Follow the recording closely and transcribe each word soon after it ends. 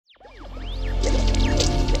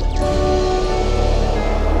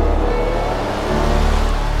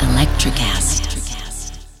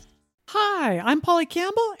I'm Polly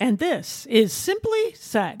Campbell, and this is Simply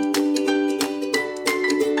Said.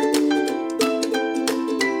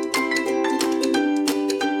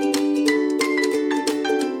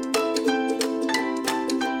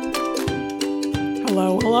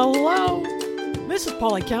 Hello, hello, hello. This is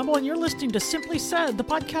Polly Campbell, and you're listening to Simply Said, the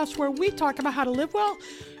podcast where we talk about how to live well,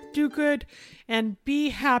 do good, and be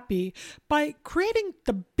happy by creating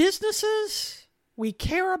the businesses we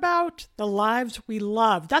care about, the lives we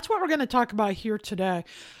love. That's what we're going to talk about here today.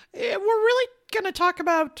 We're really going to talk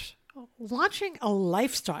about launching a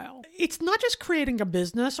lifestyle. It's not just creating a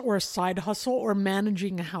business or a side hustle or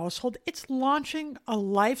managing a household. It's launching a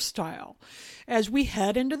lifestyle as we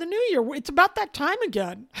head into the new year. It's about that time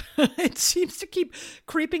again. It seems to keep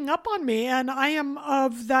creeping up on me. And I am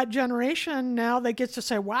of that generation now that gets to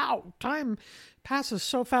say, wow, time passes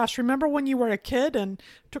so fast. Remember when you were a kid and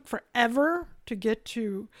it took forever to get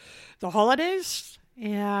to the holidays?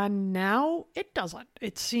 And now it doesn't.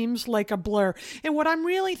 It seems like a blur. And what I'm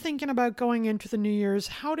really thinking about going into the new year is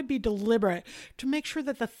how to be deliberate to make sure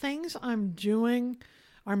that the things I'm doing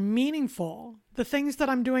are meaningful. The things that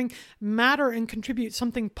I'm doing matter and contribute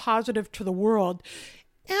something positive to the world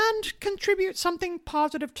and contribute something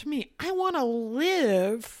positive to me. I want to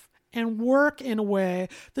live and work in a way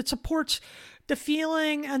that supports the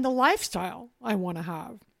feeling and the lifestyle I want to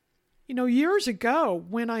have. You know, years ago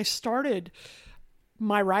when I started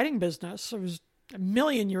my writing business, it was a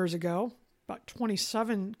million years ago, about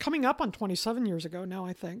 27, coming up on 27 years ago now,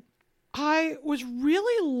 I think. I was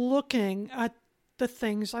really looking at the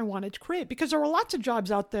things I wanted to create because there were lots of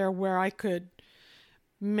jobs out there where I could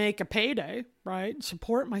make a payday, right?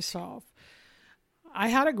 Support myself. I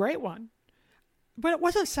had a great one, but it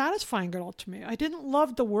wasn't satisfying at all to me. I didn't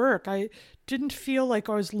love the work. I didn't feel like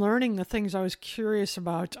I was learning the things I was curious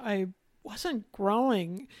about. I wasn't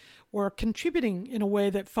growing or contributing in a way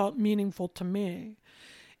that felt meaningful to me.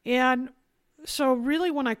 And so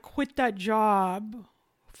really when I quit that job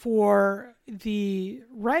for the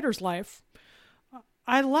writer's life,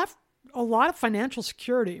 I left a lot of financial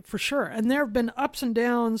security for sure. And there have been ups and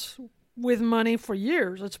downs with money for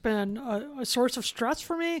years. It's been a source of stress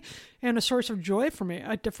for me and a source of joy for me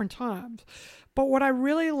at different times. But what I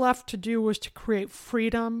really left to do was to create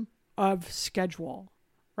freedom of schedule,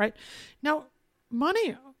 right? Now,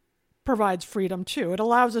 money provides freedom too. It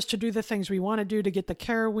allows us to do the things we want to do, to get the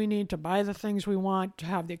care we need, to buy the things we want, to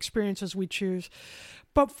have the experiences we choose.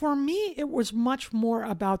 But for me, it was much more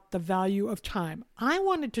about the value of time. I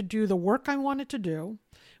wanted to do the work I wanted to do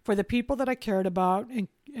for the people that I cared about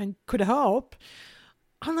and could help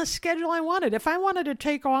on the schedule I wanted. If I wanted to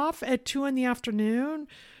take off at 2 p.m.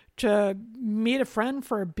 to meet a friend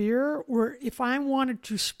for a beer, or if I wanted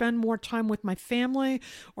to spend more time with my family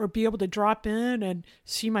or be able to drop in and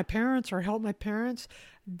see my parents or help my parents,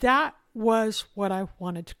 that was what I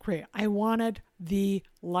wanted to create. I wanted the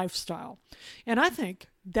lifestyle. And I think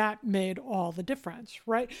that made all the difference,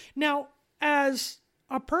 right? Now, as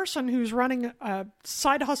a person who's running a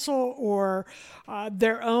side hustle or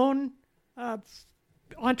their own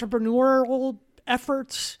entrepreneurial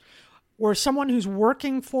efforts, or someone who's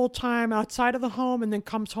working full-time outside of the home and then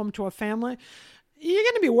comes home to a family, you're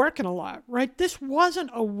going to be working a lot, right? This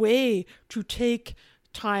wasn't a way to take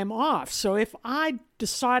time off. So if I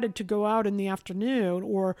decided to go out in the afternoon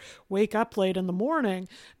or wake up late in the morning,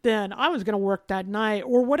 then I was going to work that night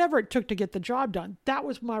or whatever it took to get the job done. That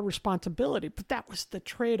was my responsibility, but that was the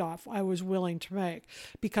trade-off I was willing to make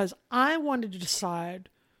because I wanted to decide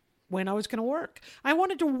when I was going to work. I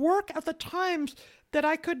wanted to work at the times that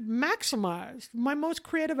I could maximize my most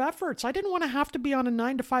creative efforts. I didn't want to have to be on a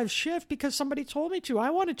 9-to-5 shift because somebody told me to. I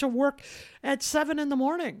wanted to work at 7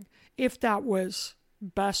 a.m. if that was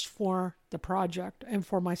best for the project and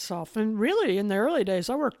for myself. And really, in the early days,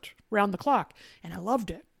 I worked round the clock and I loved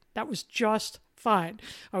it. That was just fine.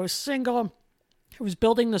 I was single. I was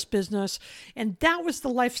building this business, and that was the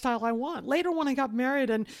lifestyle I want. Later, when I got married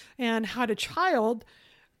and had a child,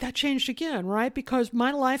 that changed again, right? Because my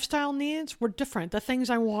lifestyle needs were different. The things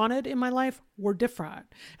I wanted in my life were different.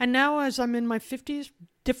 And now as I'm in my 50s,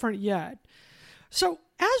 different yet. So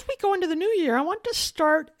as we go into the new year, I want to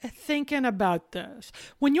start thinking about this.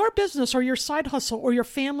 When your business or your side hustle or your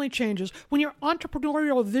family changes, when your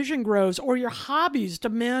entrepreneurial vision grows or your hobbies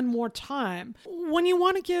demand more time, when you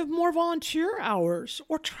want to give more volunteer hours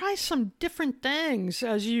or try some different things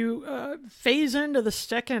as you phase into the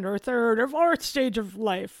second or third or fourth stage of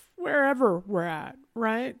life, wherever we're at,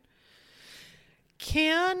 right?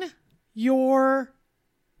 Can your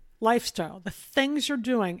lifestyle, the things you're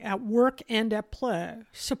doing at work and at play,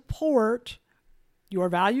 support your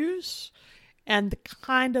values and the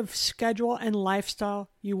kind of schedule and lifestyle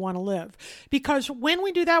you want to live. Because when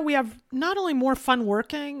we do that, we have not only more fun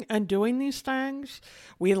working and doing these things,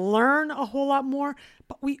 we learn a whole lot more,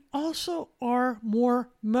 but we also are more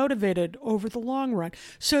motivated over the long run.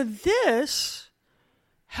 So this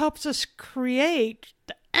helps us create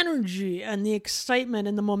the energy and the excitement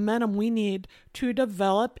and the momentum we need to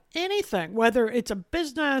develop anything, whether it's a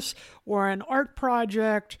business or an art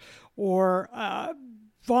project or a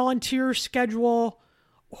volunteer schedule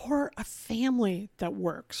or a family that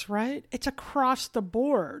works, right? It's across the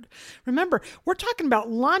board. Remember, we're talking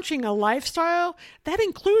about launching a lifestyle that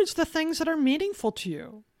includes the things that are meaningful to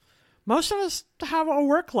you. Most of us have a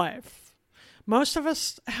work life. Most of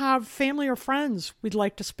us have family or friends we'd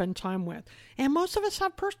like to spend time with. And most of us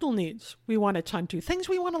have personal needs we want to tend to, things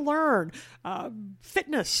we want to learn,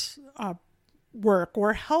 fitness work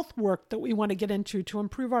or health work that we want to get into to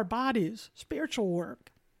improve our bodies, spiritual work.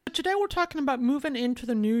 But today we're talking about moving into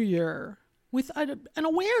the new year with an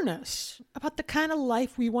awareness about the kind of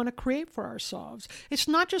life we want to create for ourselves. It's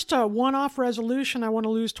not just a one-off resolution, I want to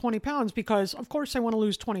lose 20 pounds, because of course I want to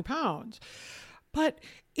lose 20 pounds. But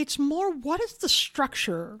it's more, what is the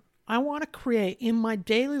structure I want to create in my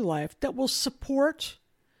daily life that will support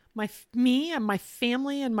me and my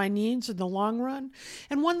family and my needs in the long run,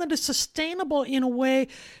 and one that is sustainable in a way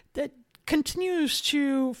that continues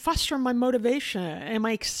to foster my motivation and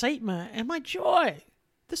my excitement and my joy.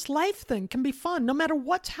 This life thing can be fun no matter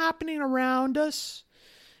what's happening around us,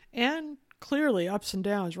 and clearly ups and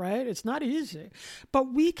downs, right? It's not easy,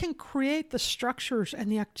 but we can create the structures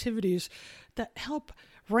and the activities that help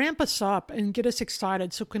ramp us up and get us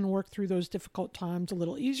excited so we can work through those difficult times a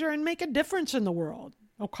little easier and make a difference in the world.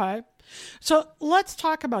 Okay, so let's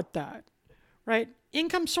talk about that, right?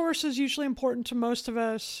 Income source is usually important to most of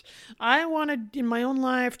us. I wanted in my own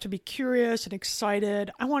life to be curious and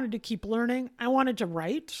excited. I wanted to keep learning. I wanted to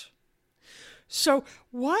write. So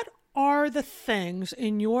what are the things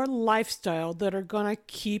in your lifestyle that are going to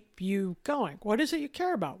keep you going? What is it you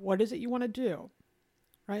care about? What is it you want to do,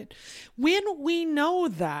 right? When we know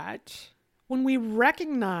that, when we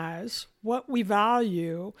recognize what we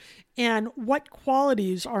value and what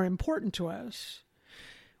qualities are important to us,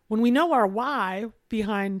 when we know our why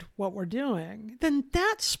behind what we're doing, then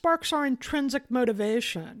that sparks our intrinsic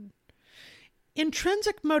motivation.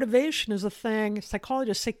 Intrinsic motivation is a thing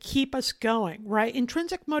psychologists say keep us going, right?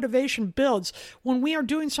 Intrinsic motivation builds when we are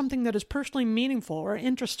doing something that is personally meaningful or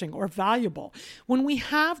interesting or valuable. When we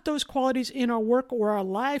have those qualities in our work or our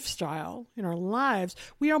lifestyle, in our lives,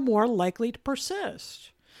 we are more likely to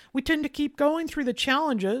persist. We tend to keep going through the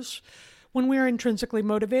challenges when we are intrinsically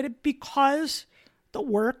motivated because the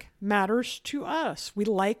work matters to us. We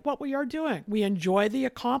like what we are doing. We enjoy the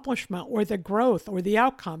accomplishment or the growth or the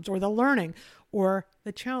outcomes or the learning or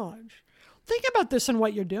the challenge. Think about this in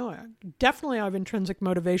what you're doing. Definitely I have intrinsic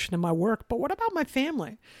motivation in my work, but what about my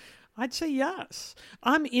family? I'd say yes.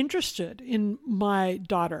 I'm interested in my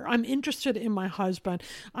daughter. I'm interested in my husband.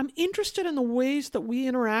 I'm interested in the ways that we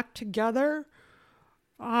interact together,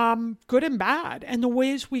 good and bad, and the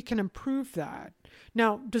ways we can improve that.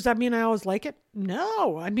 Now, does that mean I always like it?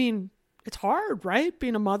 No. I mean, it's hard, right?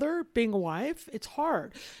 Being a mother, being a wife, it's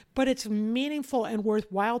hard. But it's meaningful and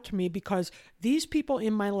worthwhile to me because these people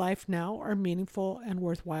in my life now are meaningful and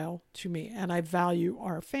worthwhile to me, and I value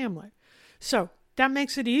our family. So that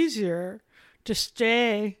makes it easier to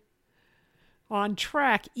stay on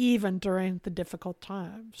track even during the difficult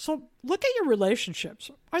times. So look at your relationships.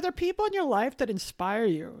 Are there people in your life that inspire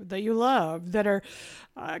you, that you love, that are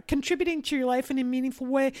contributing to your life in a meaningful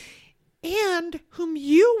way, and whom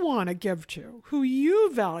you want to give to, who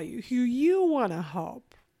you value, who you want to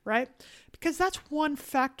help, right? Because that's one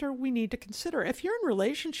factor we need to consider. If you're in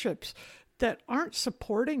relationships that aren't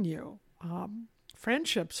supporting you,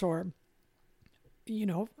 friendships or,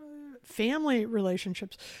 family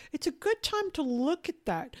relationships, it's a good time to look at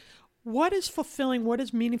that. What is fulfilling, what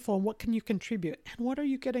is meaningful, and what can you contribute? And what are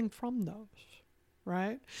you getting from those,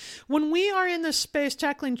 right? When we are in this space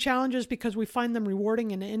tackling challenges because we find them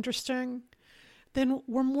rewarding and interesting, then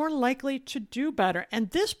we're more likely to do better. And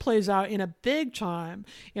this plays out in a big time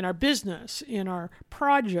in our business, in our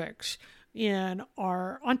projects, in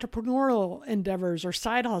our entrepreneurial endeavors or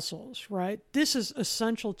side hustles, right? This is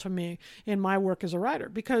essential to me in my work as a writer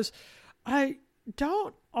because I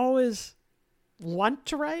don't always want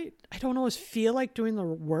to write. I don't always feel like doing the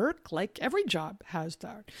work, like every job has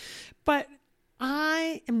that. But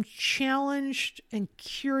I am challenged and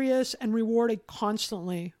curious and rewarded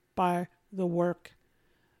constantly by the work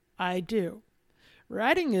I do.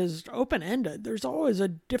 Writing is open-ended. There's always a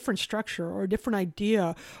different structure or a different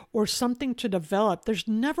idea or something to develop. There's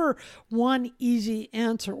never one easy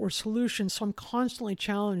answer or solution, so I'm constantly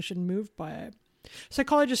challenged and moved by it.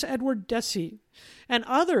 Psychologist Edward Deci and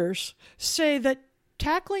others say that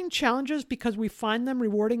tackling challenges because we find them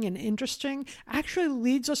rewarding and interesting actually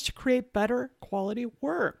leads us to create better quality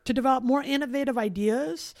work, to develop more innovative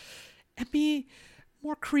ideas and be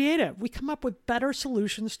more creative. We come up with better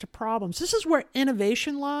solutions to problems. This is where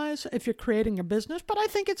innovation lies if you're creating a business, but I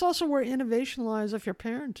think it's also where innovation lies if you're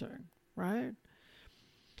parenting, right?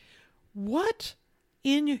 What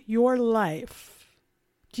in your life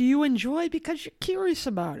do you enjoy because you're curious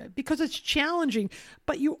about it, because it's challenging,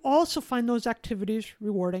 but you also find those activities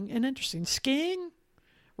rewarding and interesting? Skiing,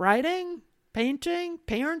 writing, painting,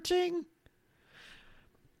 parenting?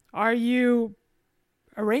 Are you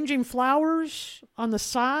arranging flowers on the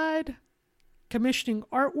side, commissioning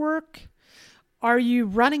artwork? Are you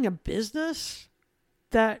running a business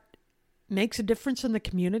that makes a difference in the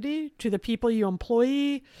community to the people you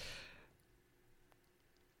employ?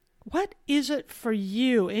 What is it for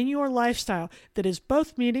you in your lifestyle that is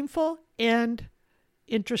both meaningful and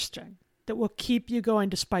interesting, that will keep you going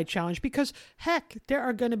despite challenge? Because heck, there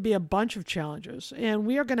are going to be a bunch of challenges and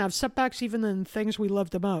we are going to have setbacks even in things we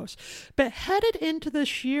love the most. But headed into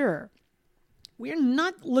this year, we're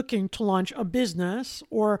not looking to launch a business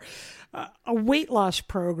or a weight loss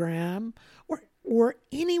program or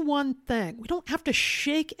any one thing. We don't have to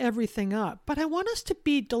shake everything up, but I want us to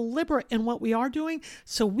be deliberate in what we are doing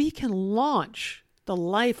so we can launch the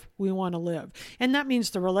life we want to live. And that means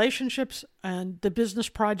the relationships and the business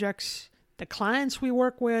projects, the clients we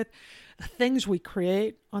work with, the things we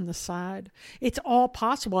create on the side. It's all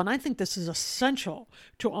possible. And I think this is essential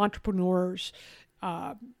to entrepreneurs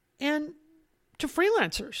and to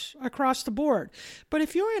freelancers across the board. But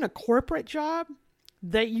if you're in a corporate job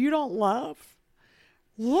that you don't love,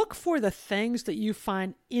 look for the things that you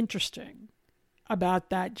find interesting about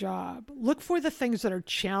that job. Look for the things that are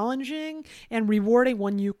challenging and rewarding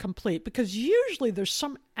when you complete, because usually there's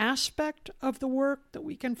some aspect of the work that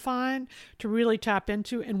we can find to really tap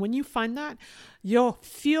into. And when you find that, you'll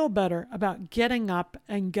feel better about getting up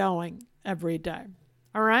and going every day.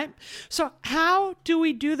 All right. So how do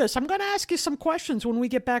we do this? I'm going to ask you some questions when we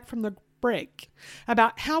get back from the break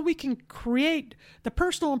about how we can create the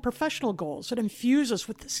personal and professional goals that infuse us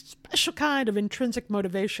with this special kind of intrinsic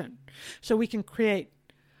motivation so we can create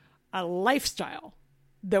a lifestyle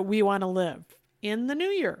that we want to live in the new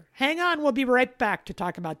year. Hang on, we'll be right back to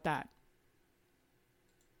talk about that.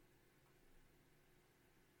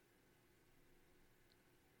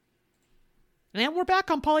 And we're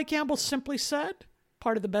back on Polly Campbell's Simply Said,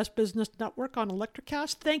 part of the Best Business Network on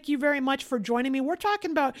Electrocast. Thank you very much for joining me. We're talking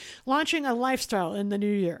about launching a lifestyle in the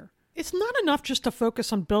new year. It's not enough just to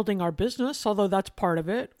focus on building our business, although that's part of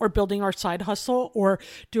it, or building our side hustle, or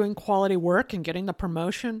doing quality work and getting the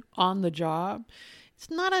promotion on the job. It's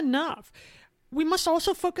not enough. We must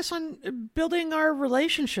also focus on building our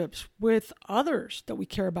relationships with others that we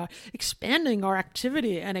care about, expanding our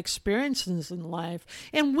activity and experiences in life.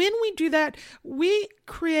 And when we do that, we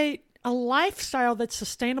create a lifestyle that's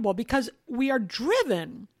sustainable because we are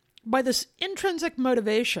driven by this intrinsic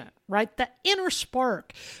motivation, right? That inner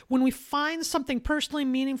spark. When we find something personally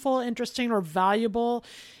meaningful, interesting, or valuable,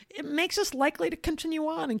 it makes us likely to continue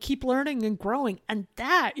on and keep learning and growing. And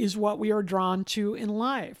that is what we are drawn to in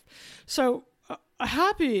life. So a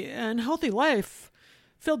happy and healthy life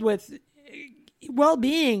filled with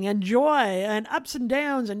well-being and joy and ups and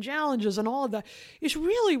downs and challenges and all of that is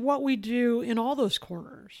really what we do in all those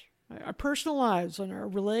corners. Our personal lives and our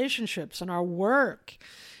relationships and our work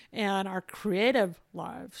and our creative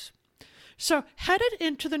lives. So headed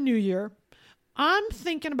into the new year, I'm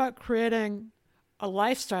thinking about creating a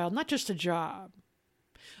lifestyle, not just a job.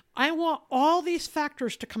 I want all these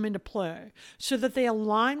factors to come into play so that they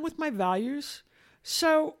align with my values,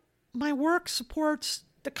 so my work supports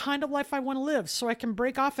the kind of life I want to live, so I can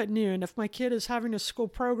break off at noon if my kid is having a school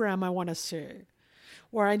program I want to see,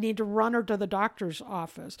 or I need to run her to the doctor's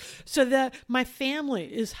office, so that my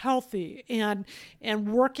family is healthy and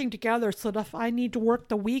working together, so that if I need to work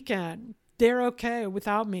the weekend, they're okay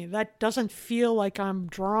without me. That doesn't feel like I'm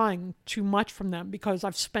drawing too much from them because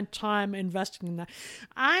I've spent time investing in that.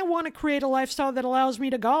 I want to create a lifestyle that allows me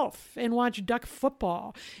to golf and watch duck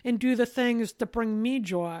football and do the things that bring me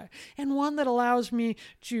joy, and one that allows me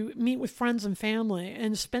to meet with friends and family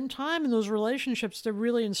and spend time in those relationships that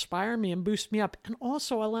really inspire me and boost me up, and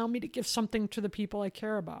also allow me to give something to the people I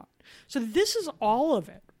care about. So this is all of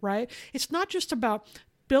it, right? It's not just about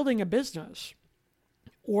building a business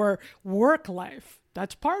or work life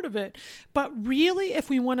That's part of it. But really, if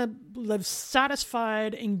we want to live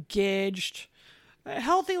satisfied, engaged,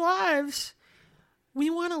 healthy lives, we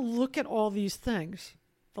want to look at all these things,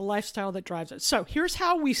 the lifestyle that drives it. So here's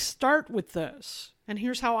how we start with this. And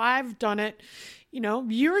here's how I've done it.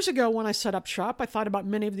 Years ago when I set up shop, I thought about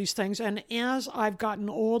many of these things. And as I've gotten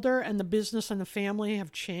older and the business and the family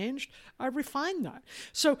have changed, I've refined that.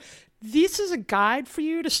 So this is a guide for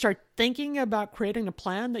you to start thinking about creating a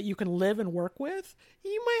plan that you can live and work with.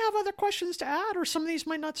 You might have other questions to add, or some of these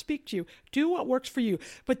might not speak to you. Do what works for you.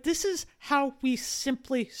 But this is how we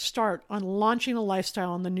simply start on launching a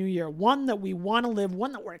lifestyle in the new year. One that we want to live,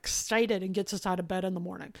 one that we're excited and gets us out of bed in the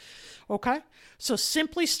morning. Okay? So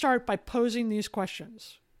simply start by posing these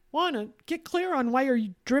questions. One, get clear on why you're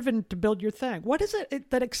driven to build your thing. What is it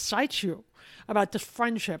that excites you about this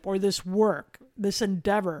friendship or this work, this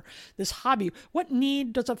endeavor, this hobby? What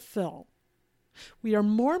need does it fill? We are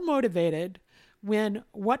more motivated when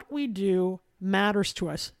what we do matters to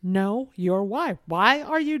us. Know your why. Why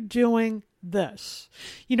are you doing this?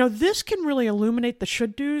 This can really illuminate the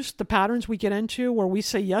should-dos, the patterns we get into where we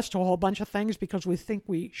say yes to a whole bunch of things because we think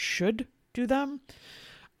we should do them.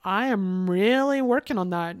 I am really working on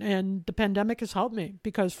that, and the pandemic has helped me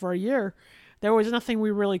because for a year, there was nothing we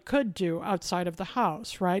really could do outside of the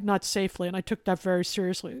house, right? Not safely, and I took that very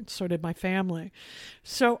seriously. So did my family.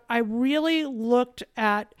 So I really looked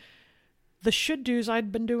at the should-dos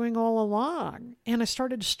I'd been doing all along, and I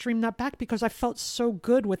started to stream that back because I felt so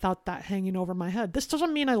good without that hanging over my head. This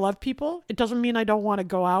doesn't mean I love people. It doesn't mean I don't want to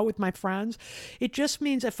go out with my friends. It just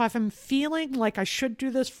means if I'm feeling like I should do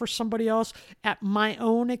this for somebody else at my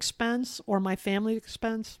own expense or my family's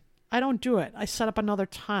expense, I don't do it. I set up another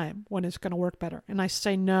time when it's going to work better, and I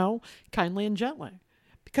say no kindly and gently.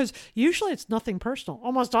 Because usually it's nothing personal.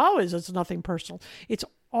 Almost always it's nothing personal. It's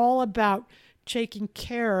all about taking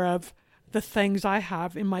care of the things I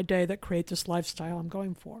have in my day that create this lifestyle I'm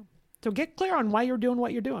going for. So get clear on why you're doing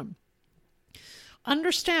what you're doing.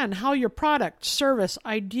 Understand how your product, service,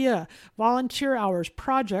 idea, volunteer hours,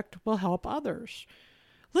 project will help others.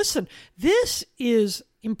 Listen, this is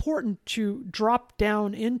important to drop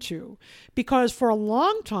down into because for a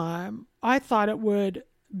long time, I thought it would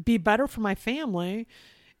be better for my family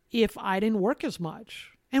if I didn't work as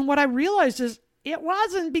much. And what I realized is it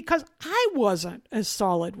wasn't because I wasn't as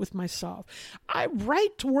solid with myself. I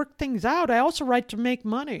right to work things out. I also right to make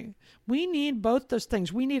money. We need both those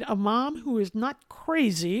things. We need a mom who is not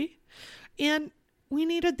crazy, and we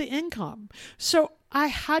needed the income. So I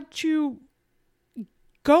had to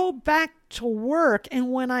go back to work.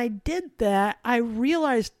 And when I did that, I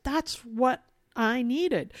realized that's what I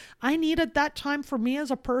needed. I needed that time for me as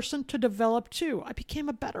a person to develop too. I became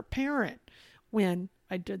a better parent when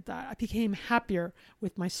I did that. I became happier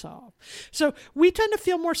with myself. So we tend to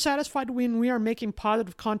feel more satisfied when we are making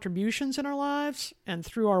positive contributions in our lives and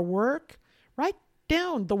through our work. Write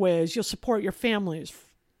down the ways you'll support your families,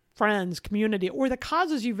 friends, community, or the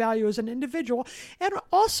causes you value as an individual. And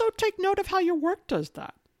also take note of how your work does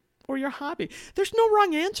that or your hobby. There's no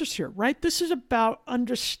wrong answers here, right? This is about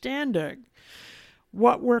understanding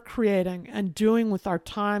what we're creating and doing with our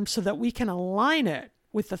time so that we can align it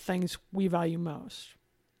with the things we value most.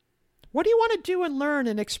 What do you want to do and learn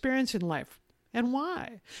and experience in life? And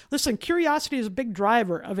why? Listen, curiosity is a big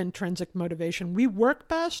driver of intrinsic motivation. We work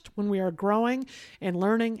best when we are growing and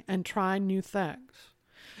learning and trying new things.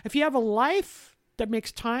 If you have a life that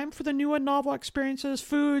makes time for the new and novel experiences,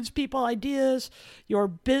 foods, people, ideas, your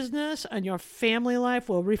business and your family life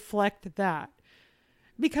will reflect that.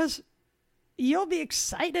 Because you'll be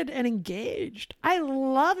excited and engaged. I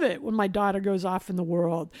love it when my daughter goes off in the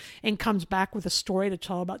world and comes back with a story to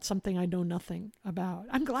tell about something I know nothing about.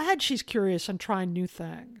 I'm glad she's curious and trying new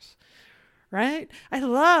things, right? I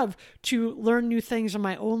love to learn new things in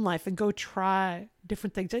my own life and go try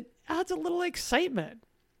different things. It adds a little excitement.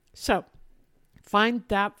 So find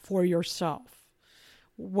that for yourself.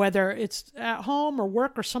 Whether it's at home or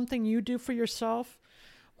work or something you do for yourself,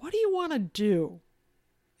 what do you want to do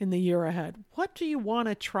in the year ahead? What do you want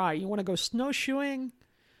to try? You want to go snowshoeing?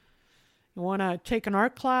 You want to take an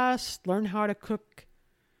art class, learn how to cook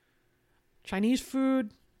Chinese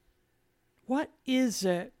food? What is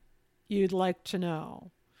it you'd like to know?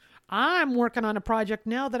 I'm working on a project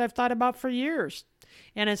now that I've thought about for years,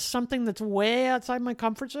 and it's something that's way outside my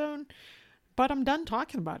comfort zone, but I'm done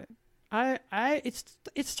talking about it.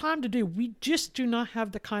 It's time to do. We just do not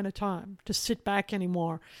have the kind of time to sit back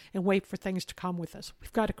anymore and wait for things to come with us.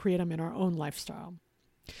 We've got to create them in our own lifestyle.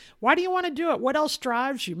 Why do you want to do it? What else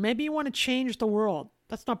drives you? Maybe you want to change the world.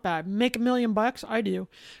 That's not bad. Make $1 million? I do.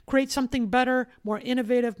 Create something better, more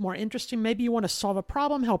innovative, more interesting. Maybe you want to solve a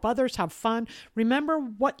problem, help others, have fun. Remember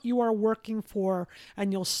what you are working for,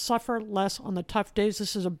 and you'll suffer less on the tough days.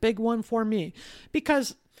 This is a big one for me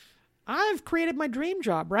because I've created my dream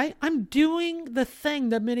job, right? I'm doing the thing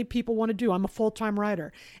that many people want to do. I'm a full-time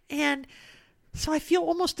writer. And so I feel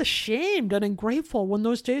almost ashamed and ungrateful when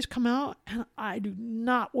those days come out and I do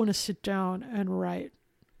not want to sit down and write,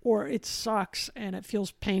 or it sucks and it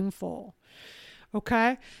feels painful.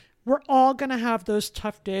 Okay? We're all going to have those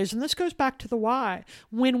tough days. And this goes back to the why.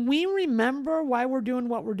 When we remember why we're doing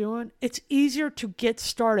what we're doing, it's easier to get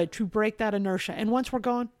started, to break that inertia. And once we're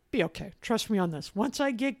going, be okay. Trust me on this. Once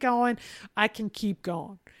I get going, I can keep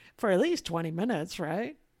going for at least 20 minutes,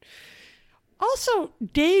 right? Also,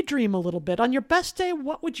 daydream a little bit. On your best day,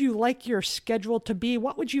 what would you like your schedule to be?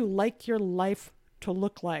 What would you like your life to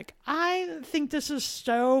look like? I think this is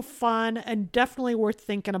so fun and definitely worth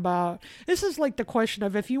thinking about. This is like the question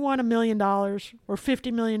of if you want $1 million or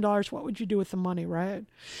 $50 million, what would you do with the money, right?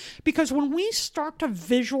 Because when we start to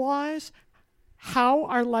visualize how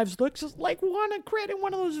our lives look, it's like creating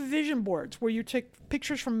one of those vision boards where you take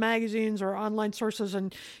pictures from magazines or online sources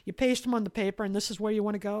and you paste them on the paper and this is where you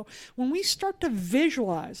want to go. When we start to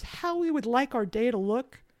visualize how we would like our day to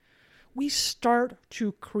look, we start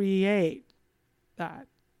to create that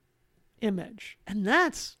image. And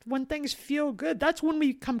that's when things feel good. That's when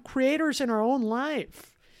we become creators in our own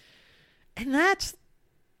life. And that's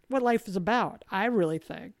what life is about, I really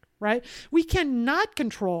think. Right? We cannot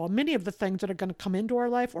control many of the things that are going to come into our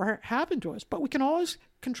life or happen to us, but we can always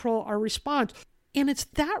control our response. And it's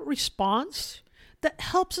that response that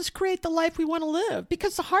helps us create the life we want to live,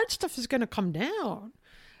 because the hard stuff is going to come down.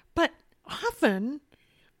 But often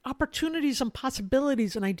opportunities and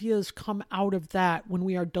possibilities and ideas come out of that when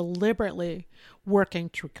we are deliberately working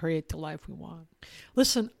to create the life we want.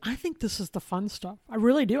 Listen, I think this is the fun stuff. I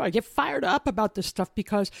really do. I get fired up about this stuff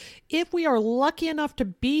because if we are lucky enough to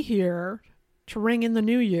be here to ring in the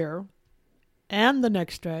new year and the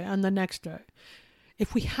next day and the next day,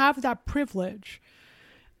 if we have that privilege,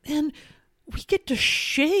 then we get to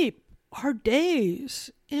shape our days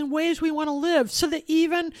in ways we want to live, so that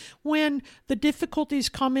even when the difficulties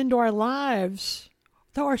come into our lives,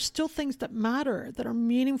 there are still things that matter, that are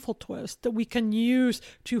meaningful to us, that we can use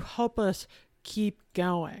to help us keep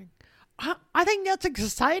going. I think that's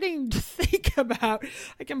exciting to think about.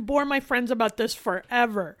 I can bore my friends about this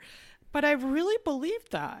forever, but I really believe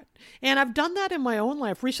that. And I've done that in my own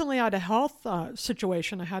life. Recently, I had a health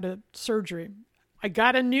situation. I had a surgery. I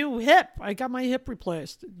got a new hip. I got my hip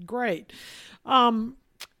replaced. Great.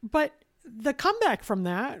 But the comeback from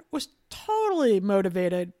that was totally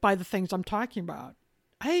motivated by the things I'm talking about.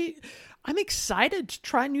 I'm excited to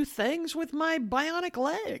try new things with my bionic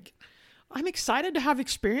leg. I'm excited to have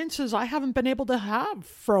experiences I haven't been able to have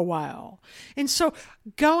for a while. And so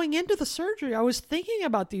going into the surgery, I was thinking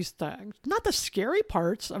about these things, not the scary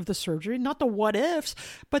parts of the surgery, not the what ifs,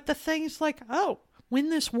 but the things like, oh, when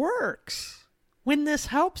this works, when this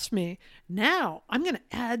helps me, now I'm going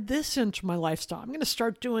to add this into my lifestyle. I'm going to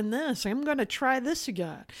start doing this. I'm going to try this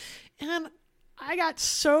again. And I got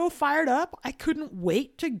so fired up, I couldn't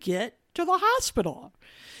wait to get to the hospital.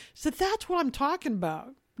 So that's what I'm talking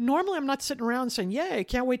about. Normally, I'm not sitting around saying, yay, I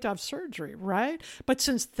can't wait to have surgery, right? But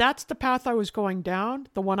since that's the path I was going down,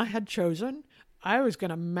 the one I had chosen, I was going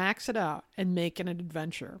to max it out and make it an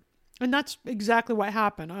adventure. And that's exactly what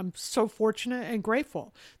happened. I'm so fortunate and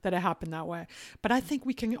grateful that it happened that way. But I think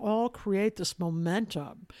we can all create this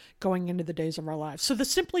momentum going into the days of our lives. So the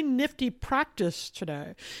Simply Nifty practice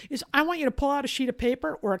today is I want you to pull out a sheet of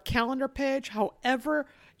paper or a calendar page, however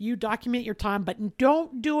you document your time, but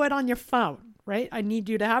don't do it on your phone, right? I need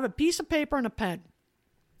you to have a piece of paper and a pen.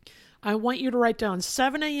 I want you to write down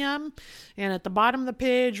 7 a.m. and at the bottom of the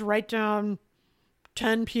page, write down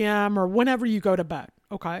 10 p.m. or whenever you go to bed.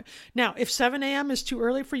 Okay. Now, if 7 a.m. is too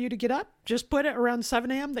early for you to get up, just put it around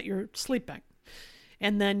 7 a.m. that you're sleeping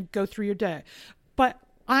and then go through your day. But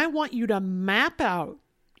I want you to map out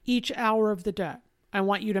each hour of the day. I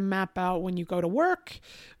want you to map out when you go to work,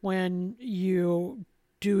 when you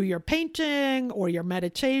do your painting or your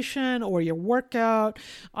meditation or your workout.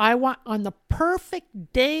 I want on the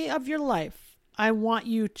perfect day of your life, I want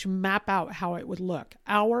you to map out how it would look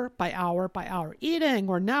hour by hour by hour, eating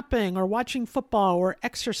or napping or watching football or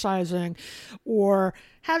exercising or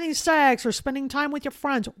having sex or spending time with your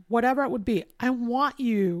friends, whatever it would be. I want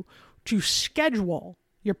you to schedule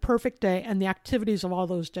your perfect day and the activities of all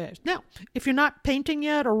those days. Now, if you're not painting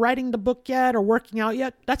yet or writing the book yet or working out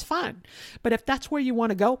yet, that's fine. But if that's where you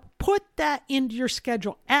want to go, put that into your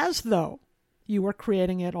schedule as though you were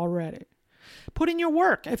creating it already. Put in your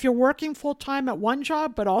work. If you're working full-time at one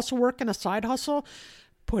job, but also working a side hustle,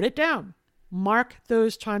 put it down. Mark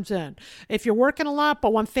those times in. If you're working a lot,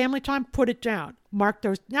 but want family time, put it down. Mark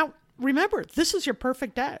those. Now, remember, this is your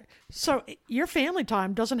perfect day. So your family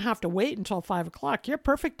time doesn't have to wait until 5 o'clock. Your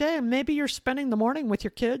perfect day, and maybe you're spending the morning with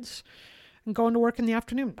your kids and going to work in the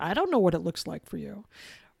afternoon. I don't know what it looks like for you.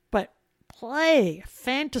 But play,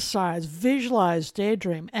 fantasize, visualize,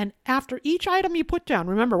 daydream. And after each item you put down,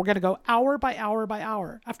 remember, we're going to go hour by hour by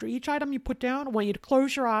hour. After each item you put down, I want you to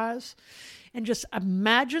close your eyes and just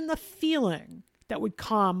imagine the feeling that would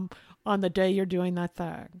come on the day you're doing that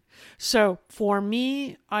thing. So for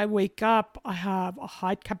me, I wake up, I have a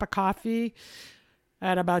hot cup of coffee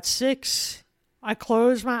at about 6. I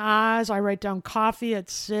close my eyes, I write down coffee at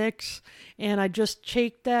 6, and I just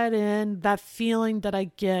take that in, that feeling that I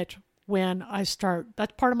get when I start.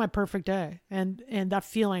 That's part of my perfect day. And that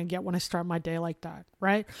feeling I get when I start my day like that,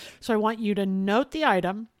 right? So I want you to note the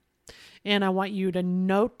item, and I want you to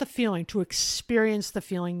note the feeling, to experience the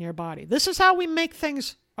feeling in your body. This is how we make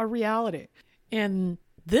things a reality. In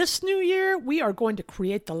this new year, we are going to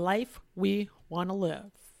create the life we want to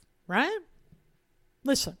live, right?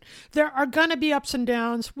 Listen, there are going to be ups and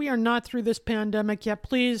downs. We are not through this pandemic yet.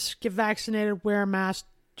 Please get vaccinated, wear a mask.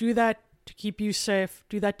 Do that to keep you safe.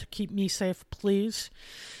 Do that to keep me safe, please.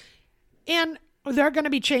 And there are going to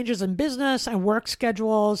be changes in business and work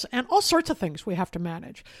schedules and all sorts of things we have to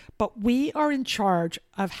manage. But we are in charge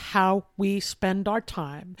of how we spend our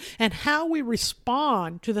time and how we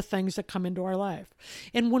respond to the things that come into our life.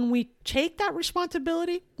 And when we take that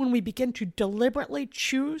responsibility, when we begin to deliberately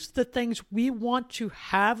choose the things we want to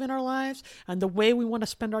have in our lives and the way we want to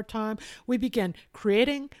spend our time, we begin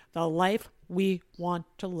creating the life we want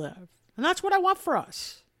to live. And that's what I want for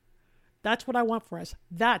us. That's what I want for us.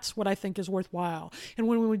 That's what I think is worthwhile. And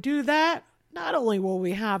when we do that, not only will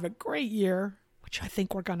we have a great year, which I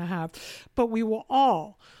think we're going to have, but we will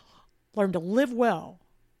all learn to live well,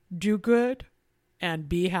 do good, and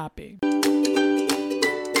be happy.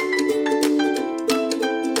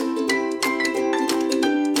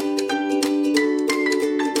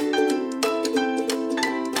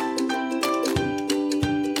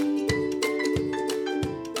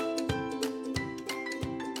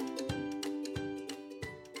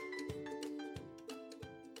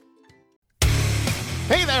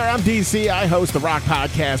 Hey there, I'm DC. I host the rock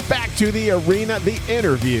podcast, Back to the Arena, The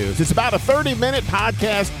Interviews. It's about a 30-minute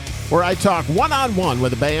podcast where I talk one-on-one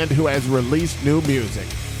with a band who has released new music.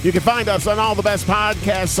 You can find us on all the best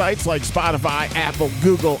podcast sites like Spotify, Apple,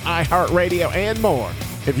 Google, iHeartRadio, and more.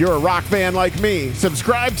 If you're a rock fan like me,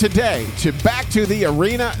 subscribe today to Back to the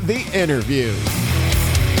Arena, The Interviews.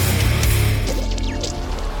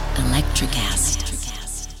 Electricast.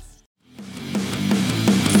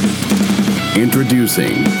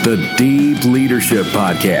 Introducing the Deep Leadership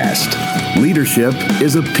Podcast. Leadership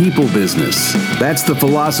is a people business. That's the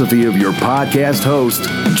philosophy of your podcast host,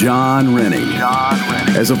 John Rennie.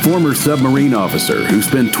 As a former submarine officer who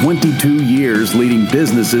spent 22 years leading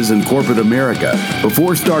businesses in corporate America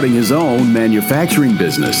before starting his own manufacturing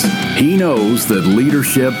business, he knows that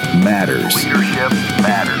leadership matters.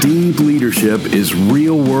 Deep Leadership is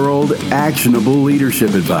real-world, actionable leadership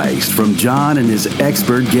advice from John and his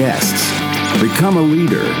expert guests. Become a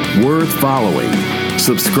leader worth following.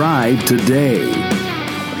 Subscribe today.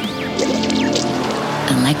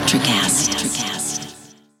 Electricast.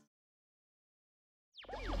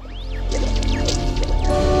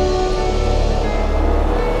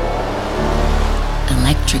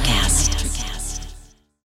 Electricast.